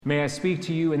May I speak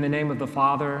to you in the name of the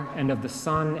Father, and of the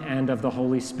Son, and of the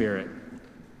Holy Spirit.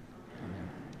 Amen.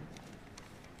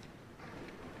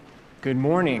 Good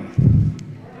morning.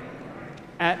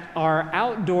 At our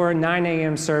outdoor 9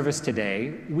 a.m. service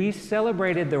today, we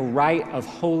celebrated the rite of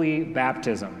holy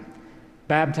baptism,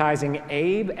 baptizing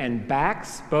Abe and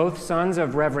Bax, both sons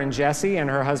of Reverend Jessie and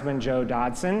her husband Joe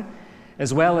Dodson,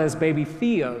 as well as baby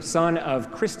Theo, son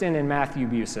of Kristen and Matthew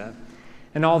Busa.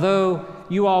 And although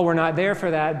you all were not there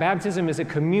for that, baptism is a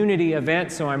community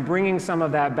event, so I'm bringing some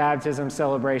of that baptism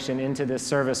celebration into this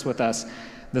service with us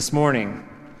this morning.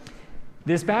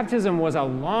 This baptism was a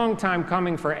long time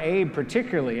coming for Abe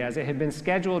particularly, as it had been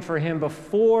scheduled for him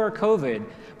before COVID,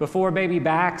 before baby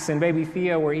Bax and baby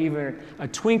Theo were even a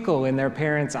twinkle in their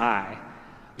parents' eye.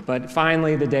 But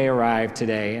finally the day arrived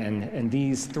today, and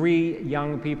these three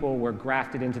young people were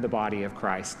grafted into the body of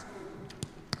Christ.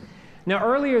 Now,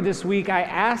 earlier this week, I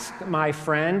asked my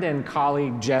friend and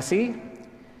colleague Jessie,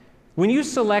 when you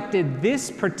selected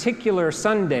this particular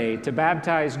Sunday to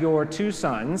baptize your two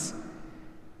sons,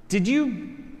 did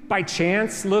you, by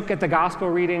chance, look at the gospel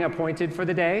reading appointed for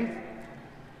the day?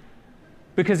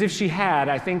 Because if she had,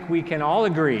 I think we can all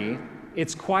agree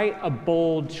it's quite a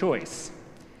bold choice.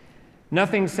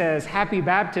 Nothing says happy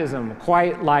baptism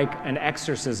quite like an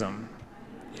exorcism.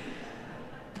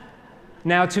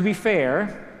 Now, to be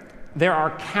fair, there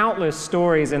are countless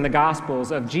stories in the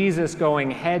Gospels of Jesus going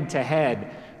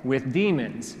head-to-head with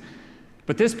demons,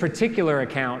 but this particular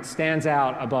account stands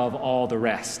out above all the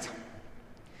rest.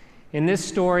 In this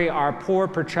story, our poor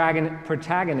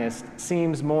protagonist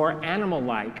seems more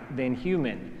animal-like than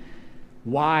human,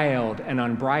 wild and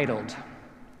unbridled.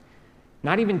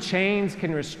 Not even chains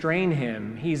can restrain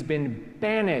him. He's been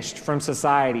banished from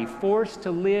society, forced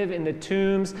to live in the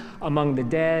tombs among the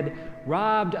dead,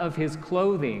 robbed of his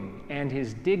clothing and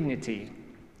his dignity.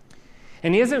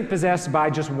 And he isn't possessed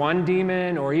by just one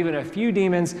demon or even a few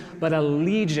demons, but a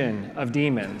legion of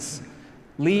demons.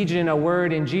 Legion, a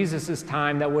word in Jesus'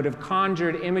 time that would have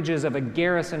conjured images of a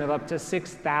garrison of up to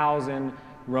 6,000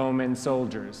 Roman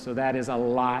soldiers. So that is a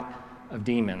lot of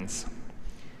demons.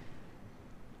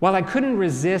 While I couldn't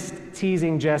resist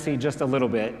teasing Jessie just a little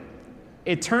bit,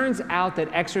 it turns out that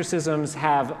exorcisms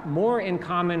have more in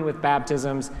common with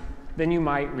baptisms than you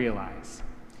might realize.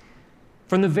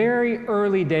 From the very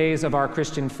early days of our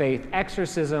Christian faith,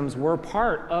 exorcisms were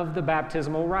part of the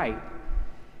baptismal rite.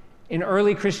 In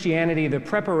early Christianity, the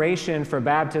preparation for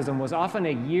baptism was often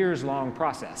a years-long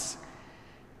process.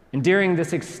 And during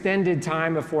this extended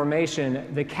time of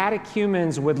formation, the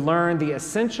catechumens would learn the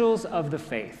essentials of the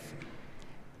faith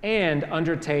and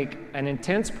undertake an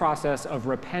intense process of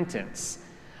repentance,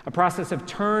 a process of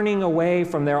turning away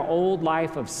from their old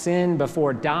life of sin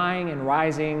before dying and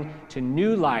rising to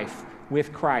new life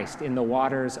with Christ in the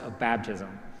waters of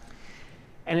baptism.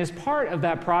 And as part of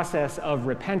that process of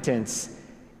repentance,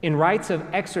 in rites of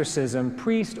exorcism,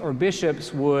 priests or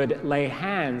bishops would lay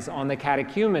hands on the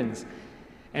catechumens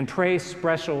and pray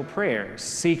special prayers,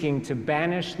 seeking to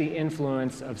banish the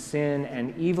influence of sin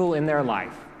and evil in their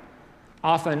life,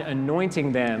 often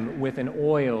anointing them with an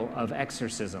oil of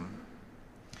exorcism.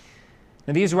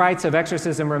 Now, these rites of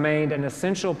exorcism remained an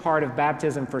essential part of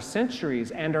baptism for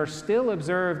centuries and are still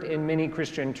observed in many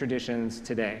Christian traditions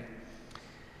today.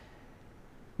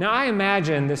 Now, I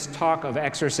imagine this talk of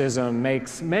exorcism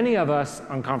makes many of us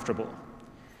uncomfortable.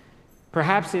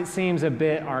 Perhaps it seems a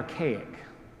bit archaic.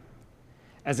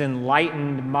 As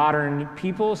enlightened modern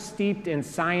people steeped in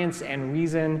science and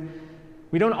reason,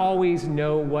 we don't always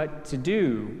know what to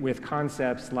do with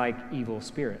concepts like evil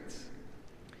spirits.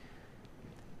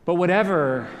 But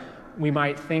whatever we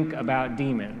might think about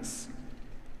demons,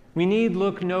 we need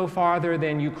look no farther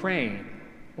than Ukraine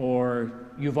or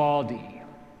Uvalde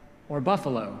or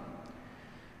Buffalo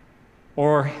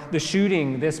or the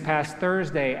shooting this past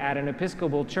Thursday at an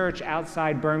Episcopal church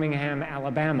outside Birmingham,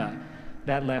 Alabama,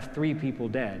 that left 3 people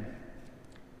dead.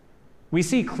 We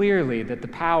see clearly that the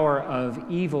power of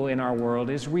evil in our world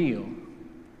is real,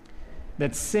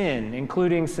 that sin,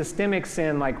 including systemic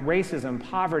sin like racism,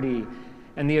 poverty,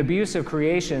 and the abuse of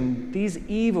creation, these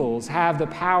evils have the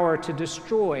power to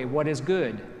destroy what is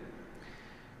good,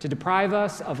 to deprive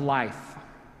us of life,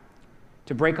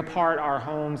 to break apart our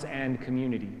homes and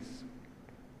communities.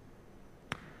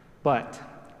 But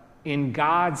in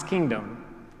God's kingdom,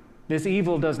 this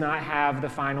evil does not have the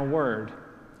final word.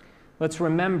 Let's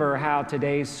remember how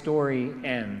today's story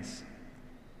ends.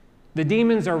 The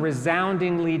demons are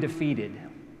resoundingly defeated.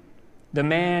 The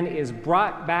man is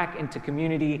brought back into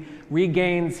community,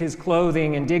 regains his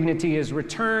clothing and dignity, is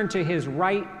returned to his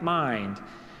right mind,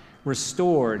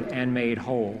 restored and made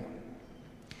whole.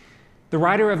 The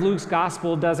writer of Luke's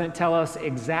gospel doesn't tell us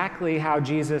exactly how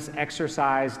Jesus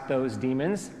exorcised those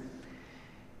demons.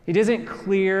 It isn't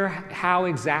clear how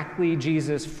exactly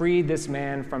Jesus freed this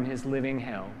man from his living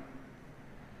hell.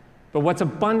 But what's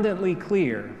abundantly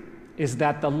clear is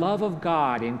that the love of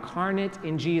God incarnate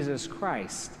in Jesus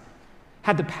Christ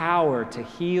had the power to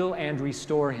heal and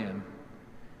restore him.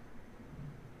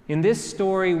 In this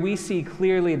story, we see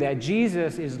clearly that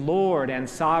Jesus is Lord and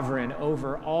sovereign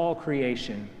over all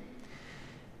creation,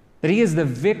 that he is the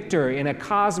victor in a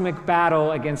cosmic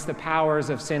battle against the powers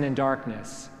of sin and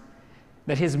darkness,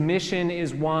 that his mission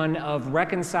is one of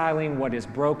reconciling what is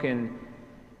broken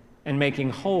and making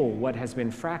whole what has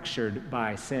been fractured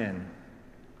by sin.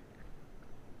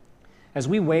 As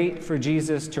we wait for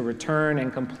Jesus to return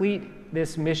and complete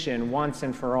this mission once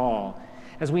and for all,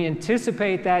 as we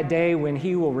anticipate that day when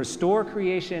he will restore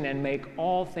creation and make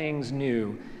all things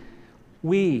new,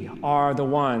 we are the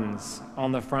ones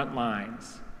on the front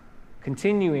lines,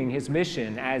 continuing his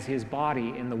mission as his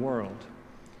body in the world.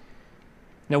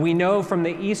 Now, we know from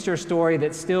the Easter story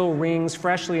that still rings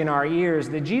freshly in our ears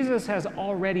that Jesus has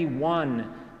already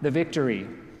won the victory.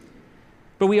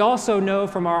 But we also know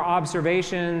from our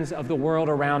observations of the world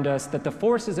around us that the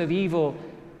forces of evil,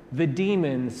 the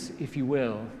demons, if you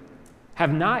will,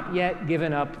 have not yet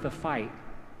given up the fight.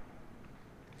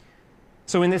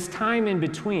 So in this time in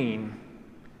between,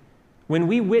 when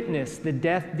we witness the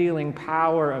death-dealing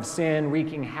power of sin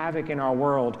wreaking havoc in our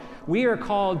world, we are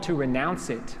called to renounce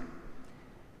it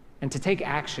and to take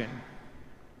action.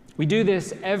 We do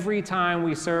this every time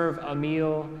we serve a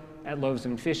meal at Loaves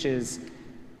and Fishes,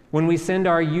 when we send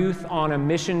our youth on a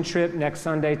mission trip next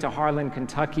Sunday to Harlan,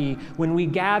 Kentucky, when we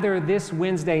gather this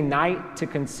Wednesday night to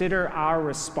consider our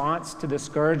response to the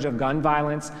scourge of gun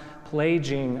violence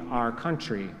plaguing our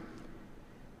country.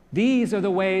 These are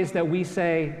the ways that we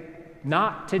say,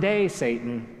 "Not today,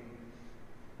 Satan."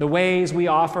 The ways we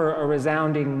offer a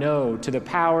resounding no to the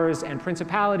powers and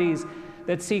principalities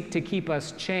that seek to keep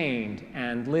us chained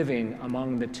and living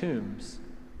among the tombs.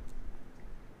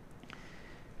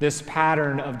 This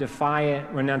pattern of defiant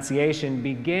renunciation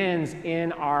begins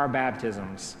in our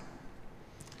baptisms.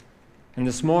 And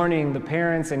this morning, the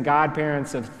parents and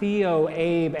godparents of Theo,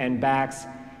 Abe, and Bax,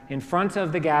 in front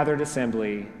of the gathered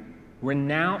assembly,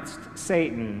 renounced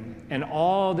Satan and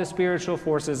all the spiritual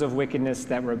forces of wickedness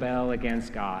that rebel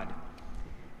against God.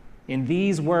 In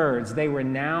these words, they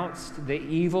renounced the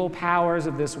evil powers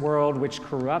of this world which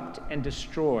corrupt and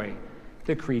destroy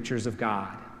the creatures of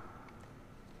God.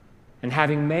 And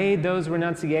having made those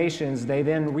renunciations, they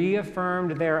then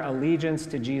reaffirmed their allegiance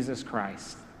to Jesus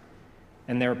Christ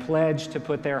and their pledge to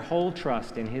put their whole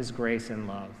trust in his grace and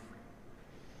love.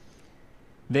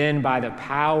 Then, by the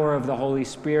power of the Holy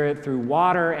Spirit, through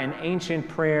water and ancient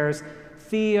prayers,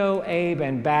 Theo, Abe,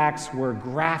 and Bax were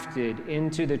grafted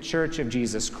into the Church of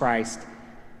Jesus Christ,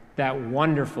 that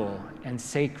wonderful and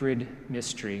sacred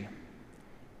mystery,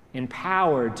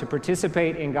 empowered to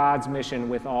participate in God's mission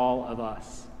with all of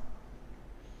us.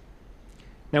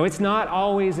 Now, it's not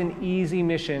always an easy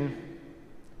mission,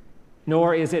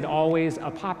 nor is it always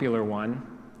a popular one.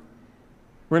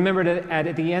 Remember that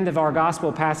at the end of our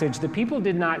gospel passage, the people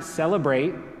did not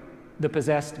celebrate the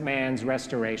possessed man's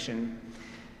restoration.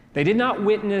 They did not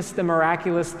witness the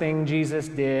miraculous thing Jesus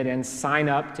did and sign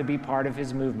up to be part of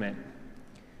his movement.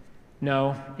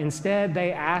 No, instead,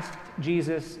 they asked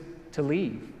Jesus to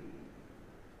leave.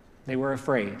 They were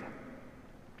afraid.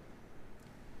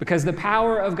 Because the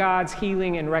power of God's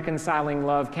healing and reconciling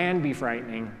love can be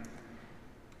frightening.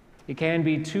 It can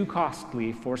be too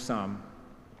costly for some.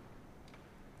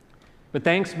 But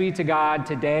thanks be to God,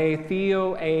 today,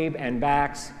 Theo, Abe, and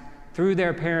Bax, through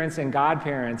their parents and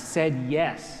godparents, said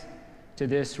yes to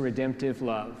this redemptive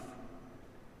love.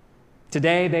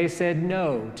 Today, they said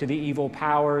no to the evil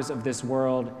powers of this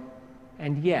world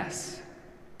and yes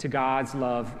to God's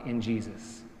love in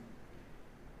Jesus.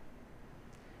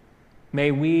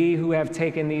 May we who have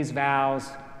taken these vows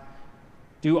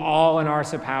do all in our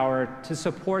power to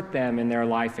support them in their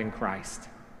life in Christ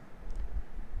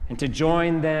and to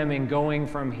join them in going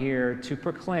from here to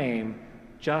proclaim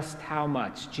just how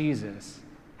much Jesus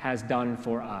has done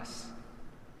for us.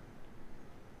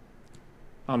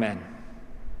 Amen.